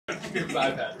Give us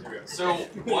an iPad. Here we go. So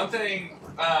one thing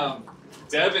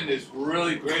Devin is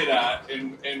really great at,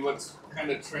 and what's kind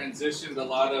of transitioned a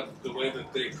lot of the way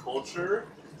that they culture.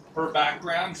 Her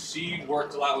background, she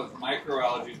worked a lot with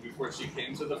microalgae before she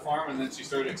came to the farm, and then she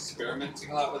started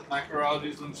experimenting a lot with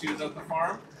microalgae when she was at the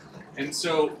farm. And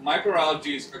so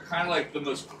microalgae are kind of like the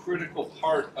most critical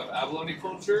part of abalone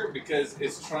culture because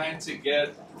it's trying to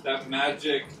get that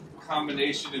magic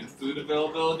combination in food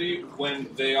availability when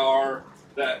they are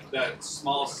that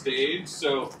small stage.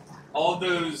 So all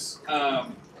those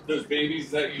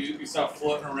babies that you saw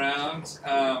floating around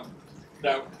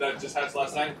that just hatched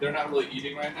last night, they're not really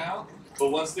eating right now.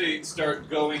 But once they start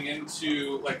going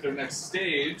into like their next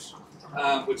stage,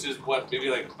 which is what, maybe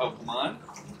like a month,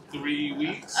 3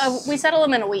 weeks? We settle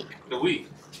them in a week. A week.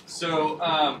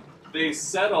 So they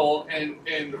settle,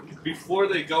 and before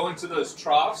they go into those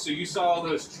troughs, so you saw all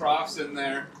those troughs in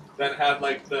there that had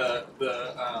like the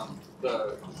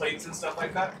plates and stuff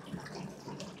like that.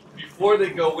 Before they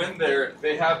go in there,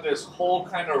 they have this whole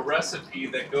kind of recipe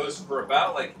that goes for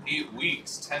about like 8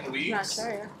 weeks, 10 weeks. Not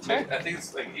sure. Sure. I think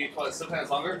it's like 8 plus, sometimes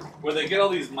longer, where they get all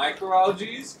these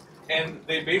microalgae, and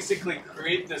they basically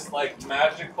create this like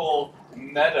magical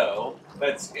meadow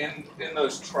that's in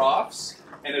those troughs.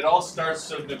 And it all starts,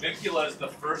 so Navicula is the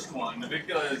first one.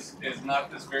 Navicula is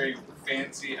not this very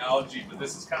fancy algae, but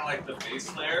this is kind of like the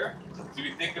base layer. So if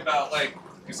you think about like,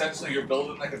 essentially you're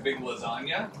building like a big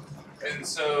lasagna. And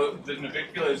so the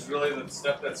Navicula is really the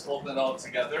stuff that's holding it all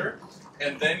together.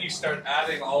 And then you start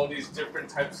adding all these different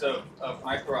types of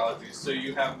microalgae. So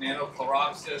you have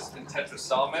Nannochloropsis and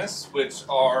Tetraselmis, which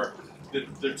are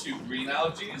the two green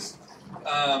algae.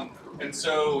 And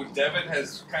so Devin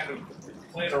has kind of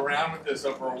played around with this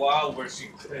over a while, where she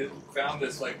found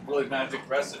this like really magic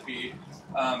recipe,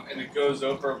 and it goes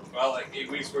over about like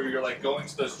 8 weeks, where you're like going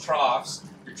to those troughs,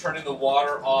 you're turning the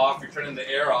water off, you're turning the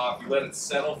air off, you let it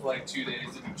settle for like 2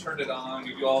 days, and you turn it on,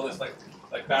 you do all this like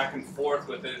back and forth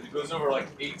with it. It goes over like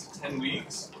 8 to 10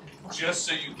 weeks, just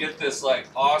so you get this like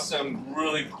awesome,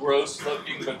 really gross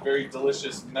looking but very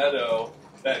delicious meadow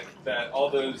that all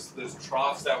those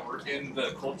troughs that were in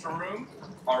the culture room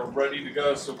are ready to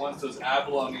go. So once those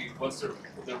abalone, once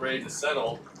they're ready to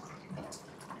settle, you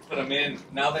put them in.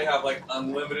 Now they have like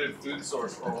unlimited food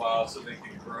source for a while, so they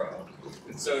can grow.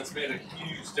 And so it's made a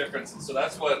huge difference. And so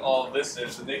that's what all this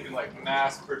is. And they can like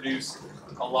mass produce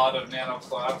a lot of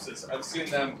Nannochloropsis. I've seen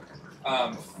them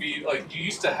feed, like you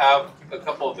used to have a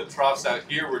couple of the troughs out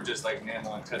here were just like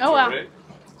nano and tetra, oh, wow. right?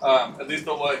 At least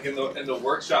the like in the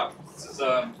workshop,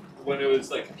 when it was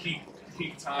like peak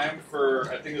time for,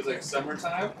 I think it was like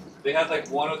summertime, they had like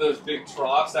one of those big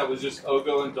troughs that was just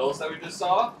Ogo and Dulce that we just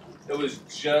saw. It was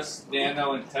just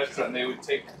nano and tetra, and they would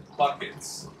take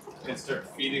buckets and start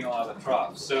feeding a lot of the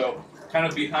troughs. So kind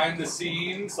of behind the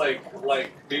scenes, like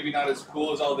maybe not as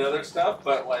cool as all the other stuff,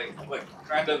 but like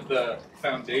kind of the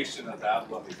foundation of that.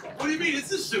 What do you mean?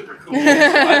 This is super cool. I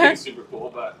think it's super cool,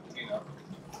 but you know.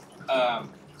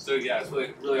 So yeah, it's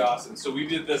really awesome. So we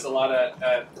did this a lot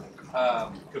at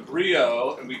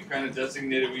Cabrillo, and we kind of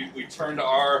designated, we turned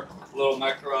our little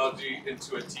microalgae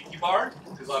into a tiki bar,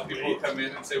 because a lot of people will come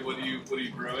in and say, what are you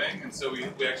brewing? And so we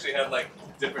actually had like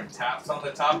different taps on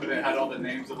the top, and it had all the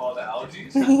names of all the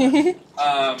algae.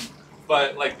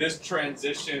 But like this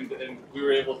transitioned, and we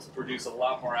were able to produce a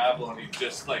lot more abalone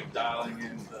just like dialing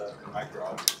in the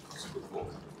microalgae. Super cool.